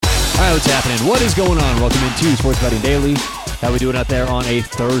right, what's happening? What is going on? Welcome into Sports Betting Daily. How we doing out there on a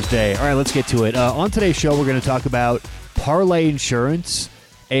Thursday? All right, let's get to it. On today's show, we're going to talk about Parlay Insurance,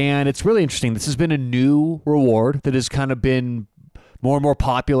 and it's really interesting. This has been a new reward that has kind of been more and more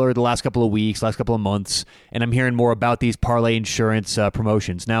popular the last couple of weeks, last couple of months, and I'm hearing more about these Parlay Insurance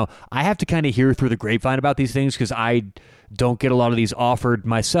promotions. Now, I have to kind of hear through the grapevine about these things because I don't get a lot of these offered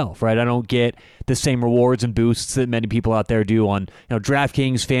myself, right? I don't get the same rewards and boosts that many people out there do on,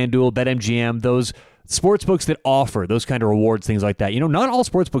 DraftKings, FanDuel, BetMGM, those sports books that offer those kind of rewards, things like that. Not all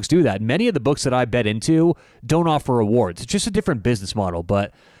sports books do that. Many of the books that I bet into don't offer rewards. It's just a different business model.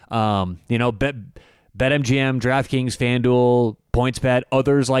 But, BetMGM, DraftKings, FanDuel, PointsBet,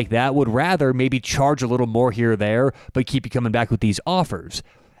 others like that would rather maybe charge a little more here or there, but keep you coming back with these offers.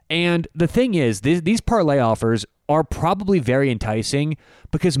 And the thing is, these parlay offers are probably very enticing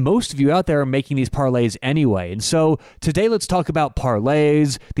because most of you out there are making these parlays anyway. And so today, let's talk about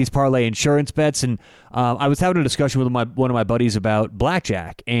parlays, these parlay insurance bets. And I was having a discussion with one of my buddies about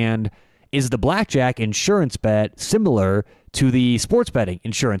blackjack. And is the blackjack insurance bet similar to the sports betting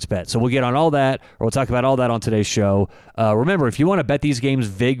insurance bet? So we'll get on all that, or we'll talk about all that on today's show. Remember, if you want to bet these games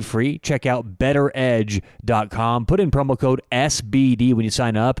VIG free, check out betteredge.com. Put in promo code SBD when you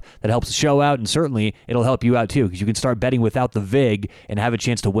sign up. That helps the show out, and certainly it'll help you out too, because you can start betting without the VIG and have a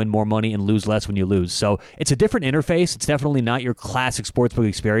chance to win more money and lose less when you lose. So it's a different interface. It's definitely not your classic sportsbook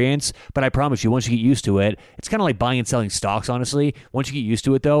experience, but I promise you, once you get used to it, it's kind of like buying and selling stocks, honestly. Once you get used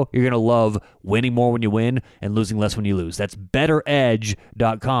to it, though, you're going to love winning more when you win and losing less when you lose. That's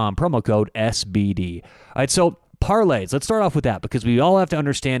betteredge.com, promo code SBD. All right, so parlays. Let's start off with that because we all have to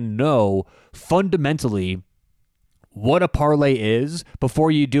understand, know fundamentally what a parlay is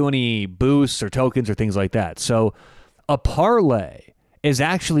before you do any boosts or tokens or things like that. So a parlay is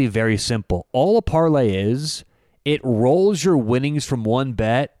actually very simple. All a parlay is, it rolls your winnings from one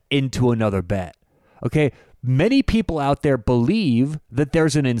bet into another bet. Okay? Many people out there believe that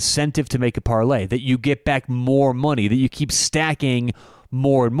there's an incentive to make a parlay, that you get back more money, that you keep stacking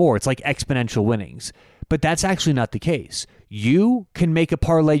more and more. It's like exponential winnings. But that's actually not the case. You can make a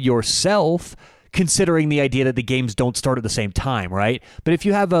parlay yourself, considering the idea that the games don't start at the same time, right? But if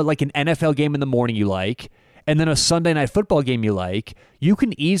you have an NFL game in the morning you like, and then a Sunday night football game you like, you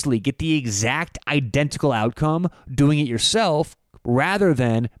can easily get the exact identical outcome doing it yourself rather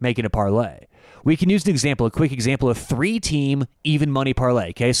than making a parlay. We can use a quick example of 3-team even money parlay.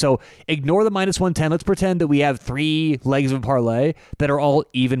 Okay, so ignore the minus 110. Let's pretend that we have 3 legs of a parlay that are all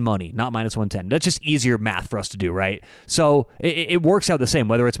even money, not minus 110. That's just easier math for us to do, right? So it works out the same,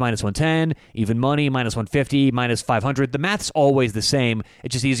 whether it's minus 110, even money, minus 150, minus 500. The math's always the same.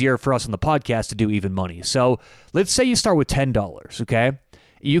 It's just easier for us on the podcast to do even money. So let's say you start with $10, okay?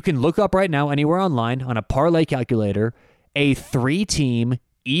 You can look up right now anywhere online on a parlay calculator a 3-team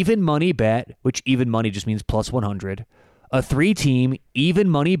even money bet, which even money just means plus 100, a 3-team even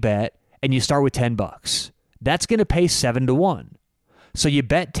money bet, and you start with $10. That's going to pay 7-1. So you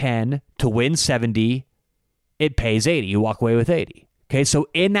bet 10 to win 70, it pays 80. You walk away with 80. Okay, so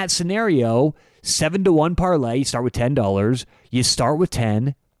in that scenario, 7-1 parlay, you start with $10, you start with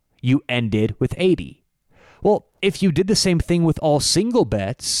 10, you ended with 80. Well, if you did the same thing with all single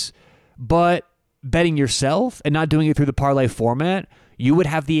bets, but betting yourself and not doing it through the parlay format, you would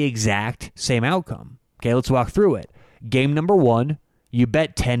have the exact same outcome. Okay, let's walk through it. Game number 1, you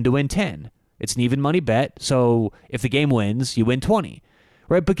bet 10 to win 10. It's an even money bet, so if the game wins, you win 20.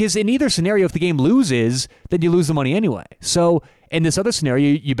 Right? Because in either scenario, if the game loses, then you lose the money anyway. So in this other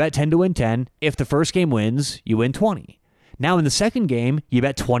scenario, you bet 10 to win 10. If the first game wins, you win 20. Now in the second game, you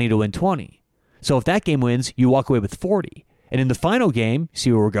bet 20 to win 20. So if that game wins, you walk away with 40. And in the final game,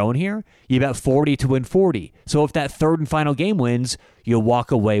 see where we're going here? You bet 40 to win 40. So if that third and final game wins, you'll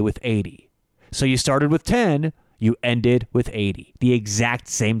walk away with 80. So you started with 10, you ended with 80. The exact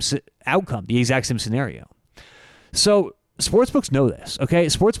same outcome, the exact same scenario. So sportsbooks know this, okay?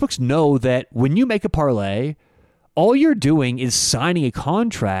 Sportsbooks know that when you make a parlay, all you're doing is signing a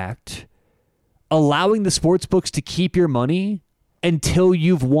contract allowing the sportsbooks to keep your money until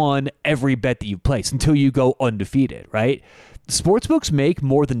you've won every bet that you've placed, until you go undefeated, right? Sportsbooks make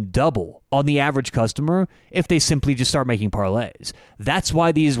more than double on the average customer if they simply just start making parlays. That's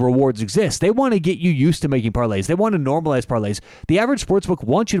why these rewards exist. They want to get you used to making parlays. They want to normalize parlays. The average sportsbook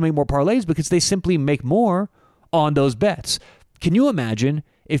wants you to make more parlays because they simply make more on those bets. Can you imagine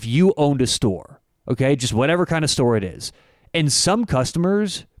if you owned a store, okay, just whatever kind of store it is, and some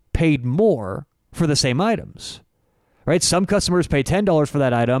customers paid more for the same items? Right? Some customers pay $10 for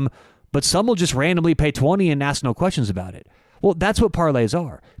that item, but some will just randomly pay $20 and ask no questions about it. Well, that's what parlays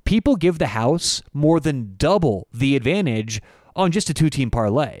are. People give the house more than double the advantage on just a 2-team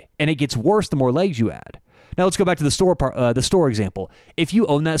parlay, and it gets worse the more legs you add. Now let's go back to the store example. If you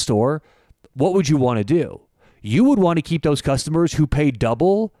own that store, what would you want to do? You would want to keep those customers who pay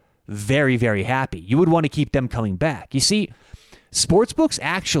double very, very happy. You would want to keep them coming back. You see, sportsbooks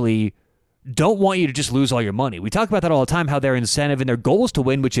actually don't want you to just lose all your money. We talk about that all the time, how their incentive and their goal is to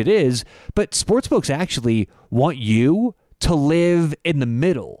win, which it is, but sportsbooks actually want you to live in the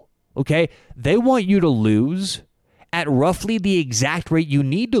middle, okay? They want you to lose at roughly the exact rate you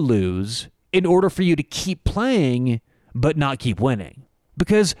need to lose in order for you to keep playing but not keep winning.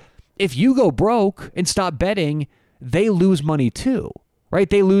 Because if you go broke and stop betting, they lose money too, right?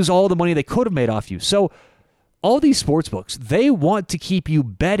 They lose all the money they could have made off you. So all these sportsbooks, they want to keep you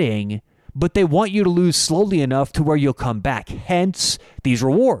betting, but they want you to lose slowly enough to where you'll come back. Hence these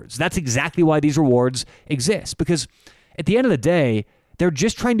rewards. That's exactly why these rewards exist, because at the end of the day, they're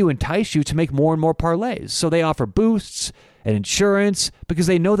just trying to entice you to make more and more parlays. So they offer boosts and insurance because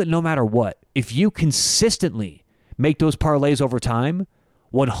they know that no matter what, if you consistently make those parlays over time,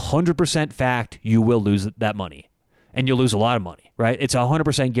 100% fact, you will lose that money. And you'll lose a lot of money, right? It's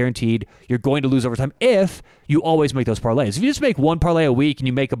 100% guaranteed you're going to lose over time if you always make those parlays. If you just make one parlay a week and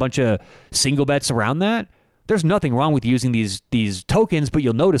you make a bunch of single bets around that, there's nothing wrong with using these tokens, but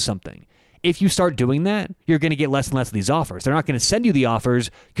you'll notice something. If you start doing that, you're going to get less and less of these offers. They're not going to send you the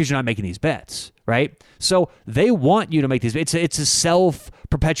offers because you're not making these bets, right? So they want you to make these. It's a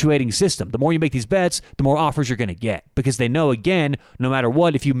self-perpetuating system. The more you make these bets, the more offers you're going to get because they know, again, no matter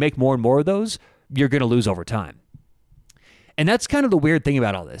what, if you make more and more of those, you're going to lose over time. And that's kind of the weird thing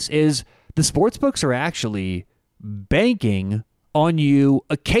about all this is the sportsbooks are actually banking on you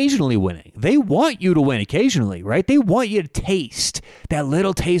occasionally winning. They want you to win occasionally, right? They want you to taste that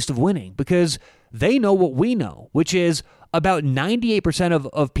little taste of winning because they know what we know, which is about 98%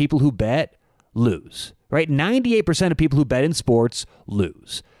 of people who bet lose, right? 98% of people who bet in sports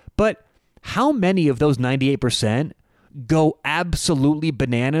lose. But how many of those 98% go absolutely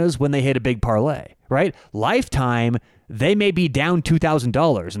bananas when they hit a big parlay, right? Lifetime, they may be down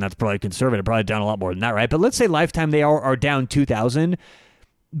 $2,000, and that's probably conservative, probably down a lot more than that, right? But let's say lifetime they are down $2,000,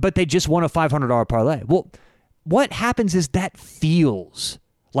 but they just won a $500 parlay. Well, what happens is that feels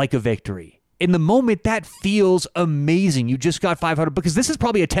like a victory. In the moment, that feels amazing. You just got $500 because this is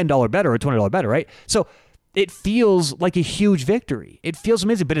probably a $10 bet or a $20 bet, right? So it feels like a huge victory. It feels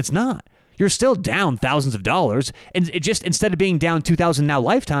amazing, but it's not. You're still down thousands of dollars, and it just instead of being down $2,000 now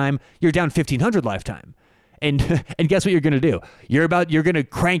lifetime, you're down $1,500 lifetime. And guess what you're going to do? You're going to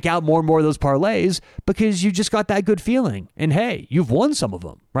crank out more and more of those parlays because you just got that good feeling. And hey, you've won some of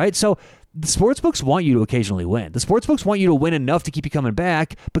them, right? So the sportsbooks want you to occasionally win. The sportsbooks want you to win enough to keep you coming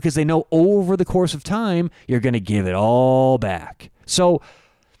back because they know over the course of time, you're going to give it all back. So,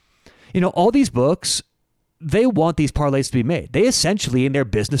 all these books, they want these parlays to be made. They essentially, in their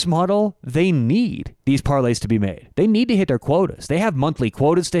business model, they need these parlays to be made. They need to hit their quotas. They have monthly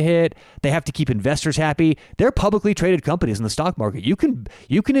quotas to hit. They have to keep investors happy. They're publicly traded companies in the stock market. You can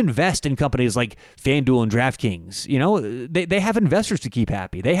invest in companies like FanDuel and DraftKings. They have investors to keep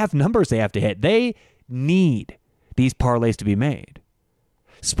happy. They have numbers they have to hit. They need these parlays to be made.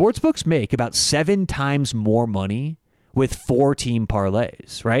 Sportsbooks make about 7 times more money with 4-team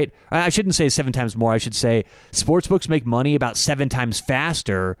parlays, right? I shouldn't say 7 times more. I should say sportsbooks make money about 7 times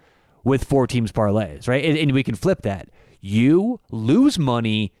faster with 4 teams parlays, right? And we can flip that. You lose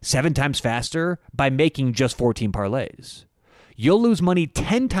money 7 times faster by making just 4-team parlays. You'll lose money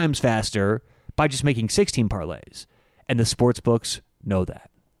 10 times faster by just making 16 parlays. And the sportsbooks know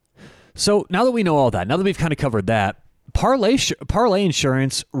that. So now that we know all that, now that we've kind of covered that, Parlay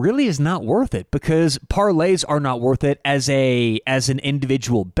Insurance really is not worth it because parlays are not worth it as an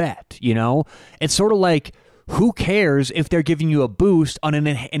individual bet, It's sort of like, who cares if they're giving you a boost on an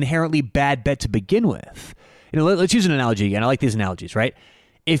inherently bad bet to begin with? Let's use an analogy again. I like these analogies, right?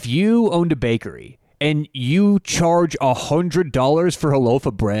 If you owned a bakery and you charge $100 for a loaf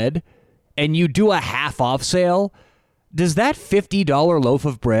of bread and you do a half-off sale, does that $50 loaf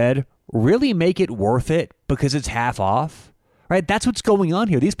of bread really make it worth it because it's half off, right? That's what's going on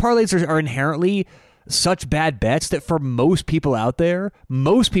here. These parlays are inherently such bad bets that for most people out there,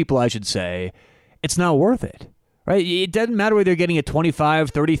 I should say, it's not worth it, right? It doesn't matter whether they're getting a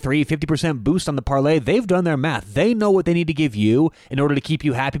 25, 33, 50% boost on the parlay. They've done their math. They know what they need to give you in order to keep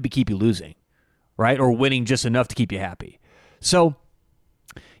you happy but keep you losing, right? Or winning just enough to keep you happy. So,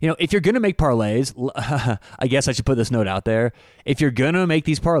 if you're going to make parlays, I guess I should put this note out there. If you're going to make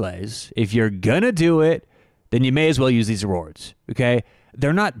these parlays, if you're going to do it, then you may as well use these rewards, okay?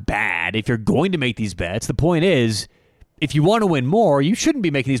 They're not bad if you're going to make these bets. The point is, if you want to win more, you shouldn't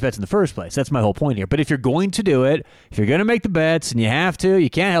be making these bets in the first place. That's my whole point here. But if you're going to do it, if you're going to make the bets and you have to, you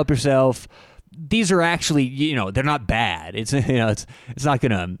can't help yourself. These are actually, they're not bad. It's it's not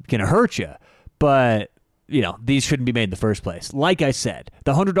gonna hurt you, but these shouldn't be made in the first place. Like I said,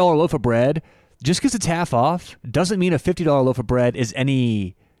 the $100 loaf of bread, just because it's half off, doesn't mean a $50 loaf of bread is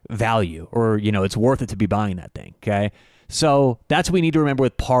any value or it's worth it to be buying that thing. Okay, so that's what we need to remember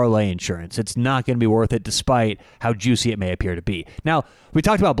with parlay insurance. It's not going to be worth it, despite how juicy it may appear to be. Now, we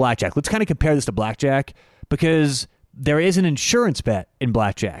talked about blackjack. Let's kind of compare this to blackjack, because there is an insurance bet in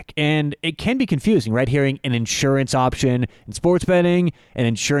blackjack, and it can be confusing, right? Hearing an insurance option in sports betting, an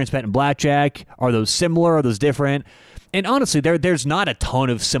insurance bet in blackjack. Are those similar? Are those different? And honestly, there's not a ton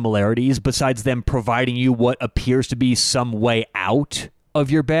of similarities besides them providing you what appears to be some way out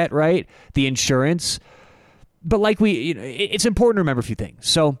of your bet, right? The insurance. But it's important to remember a few things.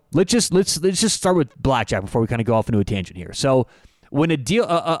 So let's just start with blackjack before we kind of go off into a tangent here. So when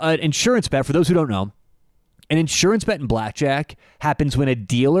an insurance bet, for those who don't know, an insurance bet in blackjack happens when a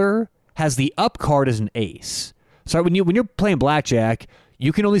dealer has the up card as an ace. So when you're playing blackjack,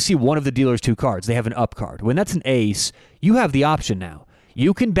 you can only see one of the dealer's two cards. They have an up card. When that's an ace, you have the option now.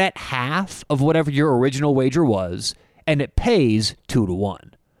 You can bet half of whatever your original wager was, and it pays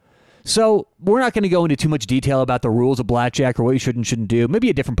 2-1. So we're not going to go into too much detail about the rules of blackjack or what you should and shouldn't do. Maybe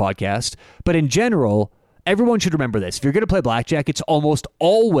a different podcast. But in general, everyone should remember this. If you're going to play blackjack, it's almost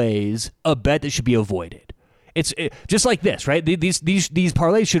always a bet that should be avoided. It's just like this, right? These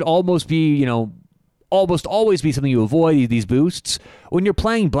parlays should almost be, almost always be something you avoid, these boosts. When you're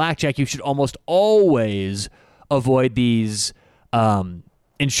playing blackjack, you should almost always avoid these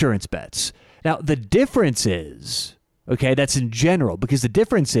insurance bets. Now, the difference is, that's in general, because the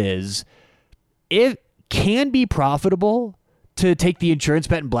difference is it can be profitable to take the insurance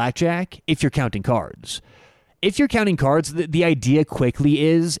bet in blackjack if you're counting cards. If you're counting cards, the idea quickly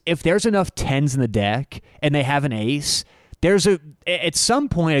is if there's enough tens in the deck and they have an ace, there's at some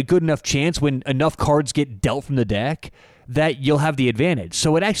point a good enough chance when enough cards get dealt from the deck that you'll have the advantage.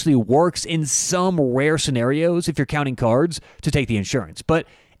 So it actually works in some rare scenarios if you're counting cards to take the insurance. But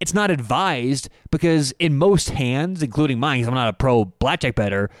it's not advised, because in most hands, including mine, because I'm not a pro blackjack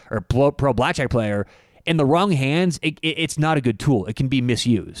bettor or pro blackjack player, in the wrong hands, it's not a good tool. It can be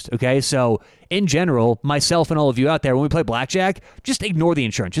misused, okay? So in general, myself and all of you out there, when we play blackjack, just ignore the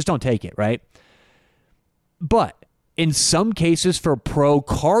insurance. Just don't take it, right? But in some cases, for pro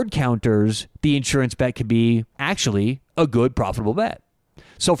card counters, the insurance bet could be actually a good, profitable bet.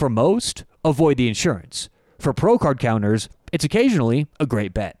 So for most, avoid the insurance. For pro card counters, it's occasionally a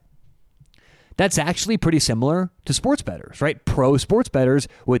great bet. That's actually pretty similar to sports bettors, right? Pro sports bettors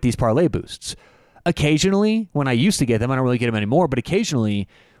with these parlay boosts. Occasionally, when I used to get them, I don't really get them anymore, but occasionally,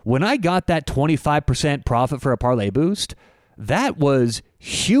 when I got that 25% profit for a parlay boost, that was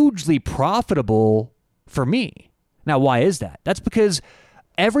hugely profitable for me. Now, why is that? That's because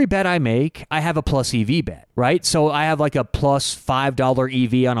every bet I make, I have a plus EV bet, right? So I have like a plus $5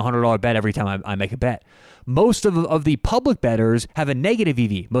 EV on a $100 bet every time I make a bet. Most of the public bettors have a negative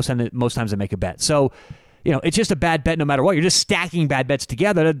EV most times I make a bet. So it's just a bad bet no matter what. You're just stacking bad bets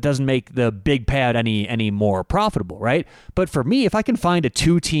together. That doesn't make the big payout any more profitable, right? But for me, if I can find a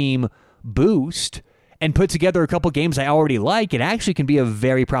 2-team boost and put together a couple games I already like, it actually can be a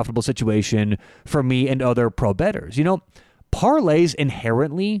very profitable situation for me and other pro bettors. Parlays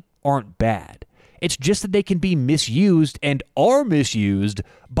inherently aren't bad. It's just that they can be misused and are misused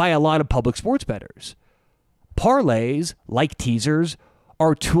by a lot of public sports bettors. Parlays, like teasers,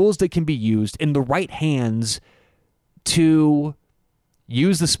 are tools that can be used in the right hands to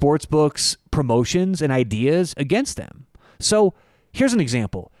use the sportsbook's promotions and ideas against them. So here's an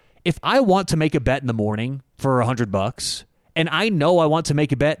example. If I want to make a bet in the morning for $100 and I know I want to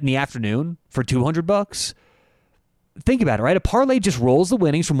make a bet in the afternoon for $200, think about it, right? A parlay just rolls the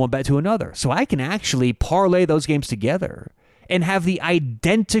winnings from one bet to another. So I can actually parlay those games together and have the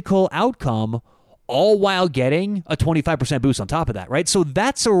identical outcome, all while getting a 25% boost on top of that, right? So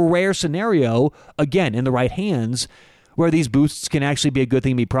that's a rare scenario, again, in the right hands, where these boosts can actually be a good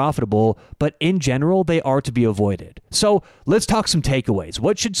thing, be profitable, but in general, they are to be avoided. So let's talk some takeaways.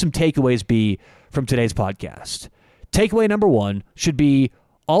 What should some takeaways be from today's podcast? Takeaway number one should be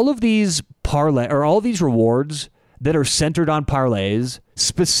all of these rewards that are centered on parlays,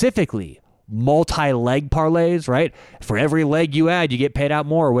 specifically multi-leg parlays, right? For every leg you add, you get paid out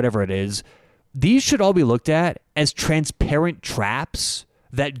more or whatever it is. These should all be looked at as transparent traps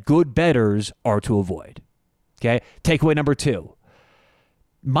that good bettors are to avoid. Okay? Takeaway number two.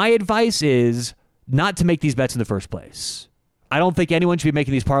 My advice is not to make these bets in the first place. I don't think anyone should be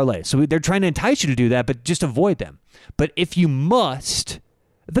making these parlays. So they're trying to entice you to do that, but just avoid them. But if you must,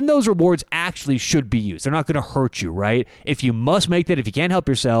 then those rewards actually should be used. They're not going to hurt you, right? If you must make that, if you can't help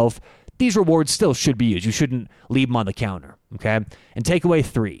yourself, these rewards still should be used. You shouldn't leave them on the counter, okay? And takeaway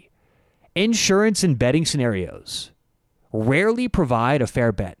 3, insurance and betting scenarios rarely provide a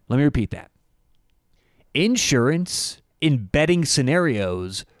fair bet. Let me repeat that. Insurance in betting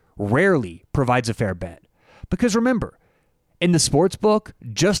scenarios rarely provides a fair bet. Because remember, in the sports book,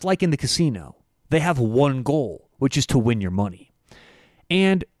 just like in the casino, they have one goal, which is to win your money.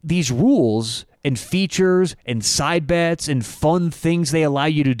 And these rules and features and side bets and fun things they allow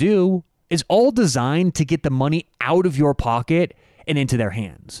you to do is all designed to get the money out of your pocket and into their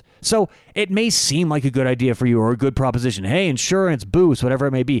hands. So it may seem like a good idea for you or a good proposition. Hey, insurance, boost, whatever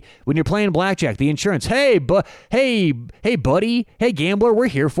it may be. When you're playing blackjack, the insurance, hey, buddy, hey, gambler, we're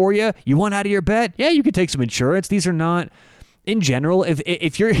here for you. You want out of your bet? Yeah, you can take some insurance. These are not, in general, if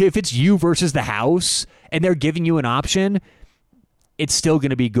it's you versus the house and they're giving you an option, it's still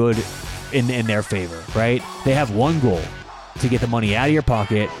going to be good in their favor, right? They have one goal, to get the money out of your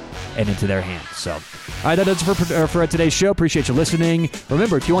pocket and into their hands. So, all right, that does it for today's show. Appreciate you listening.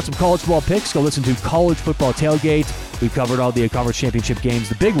 Remember, if you want some college football picks, go listen to College Football Tailgate. We've covered all the conference championship games,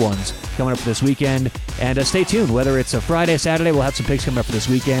 the big ones, coming up for this weekend. And stay tuned. Whether it's a Friday, Saturday, we'll have some picks coming up for this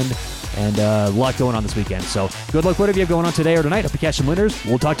weekend. And a lot going on this weekend. So good luck whatever you have going on today or tonight. Hope you catch some winners.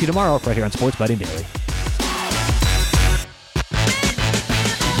 We'll talk to you tomorrow right here on Sports Betting Daily.